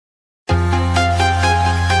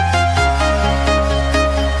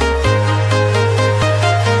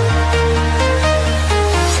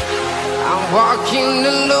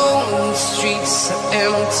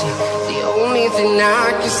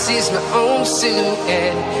see is my own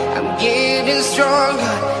silhouette. I'm getting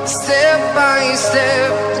stronger, step by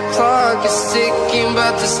step. The clock is ticking,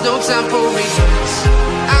 but there's no time for regrets.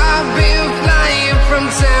 I've been flying from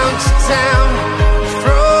town to town,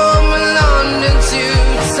 from London to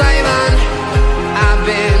Taiwan. I've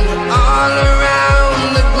been all around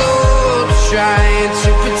the globe, trying to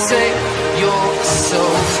protect your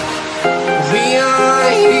soul. We are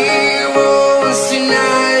heroes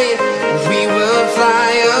tonight. We will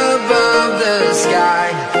fly above the sky.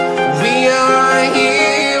 We are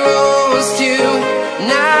heroes tonight.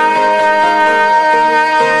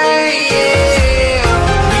 Yeah.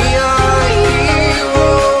 We are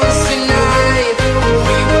heroes tonight.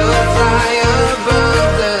 We will fly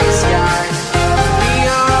above the sky. We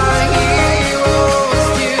are heroes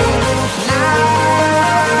tonight.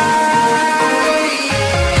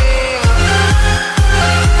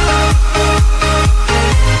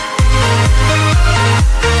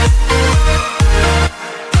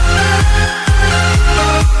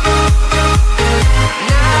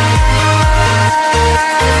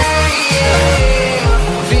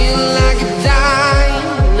 Feel like a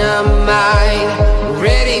dynamite,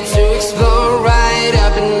 ready to explode right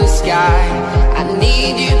up in the sky. I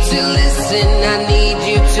need you to listen, I need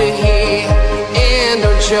you to hear, and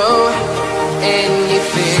don't show any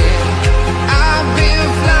fear. I've been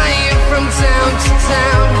flying from town to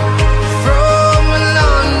town, from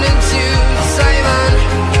London to Taiwan.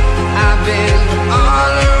 I've been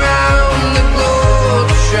all around the globe,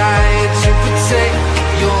 trying to protect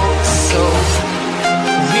your soul.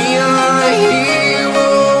 We are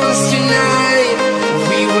heroes tonight.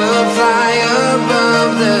 We will fly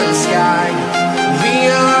above the sky. We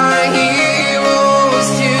are heroes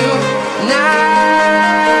tonight.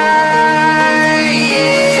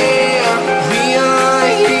 Yeah. We are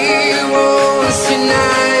heroes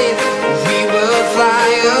tonight. We will fly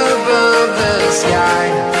above the sky.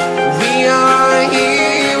 We are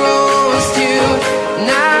heroes tonight.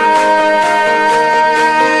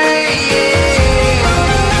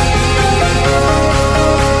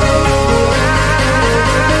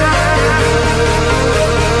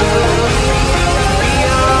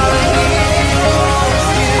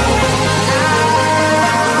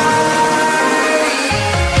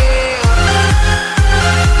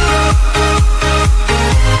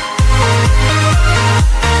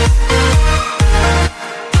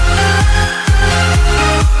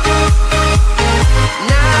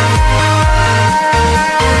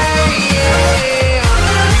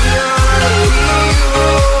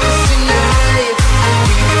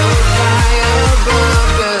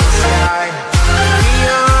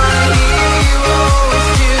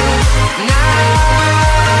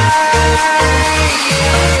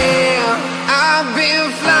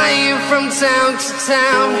 Town to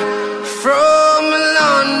town, from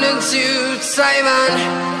London to Taiwan.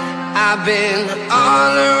 I've been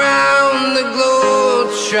all around the globe,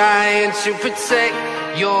 trying to protect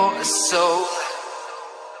your soul.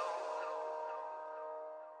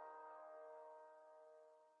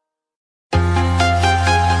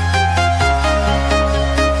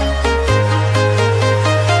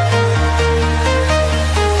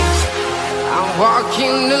 I'm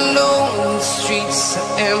walking alone, the streets are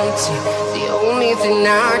empty. The only thing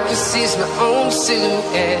I can see is my own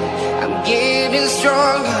silhouette. I'm getting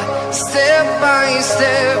stronger, step by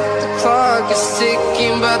step. The clock is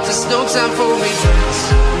ticking, but there's no time for regrets.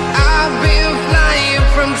 I've been flying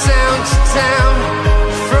from town to town,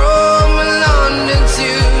 from London to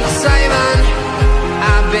Taiwan.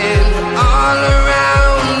 I've been all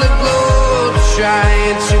around the globe,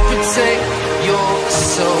 trying to protect your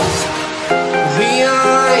soul. We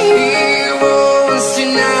are heroes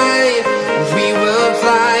tonight. We will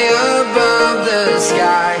fly above the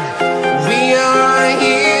sky. We are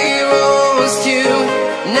heroes tonight.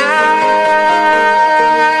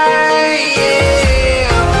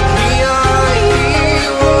 Yeah. We are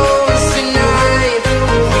heroes tonight.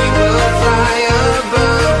 We will fly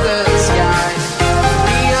above the sky.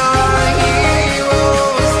 We are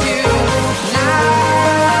heroes tonight.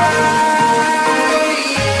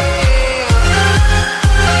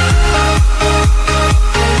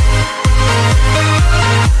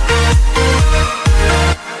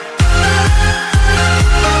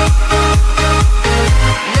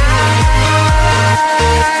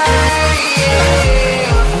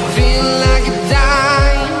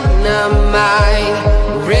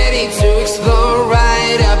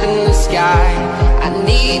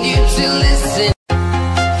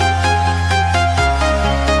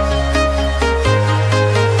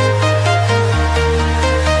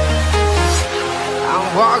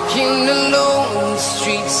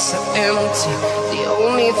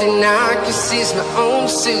 thing I can see is my own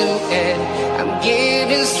silhouette. I'm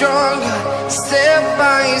getting stronger, step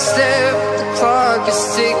by step. The clock is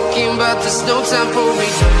ticking, but there's no time for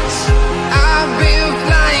regrets. I've been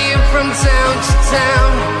flying from town to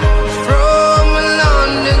town,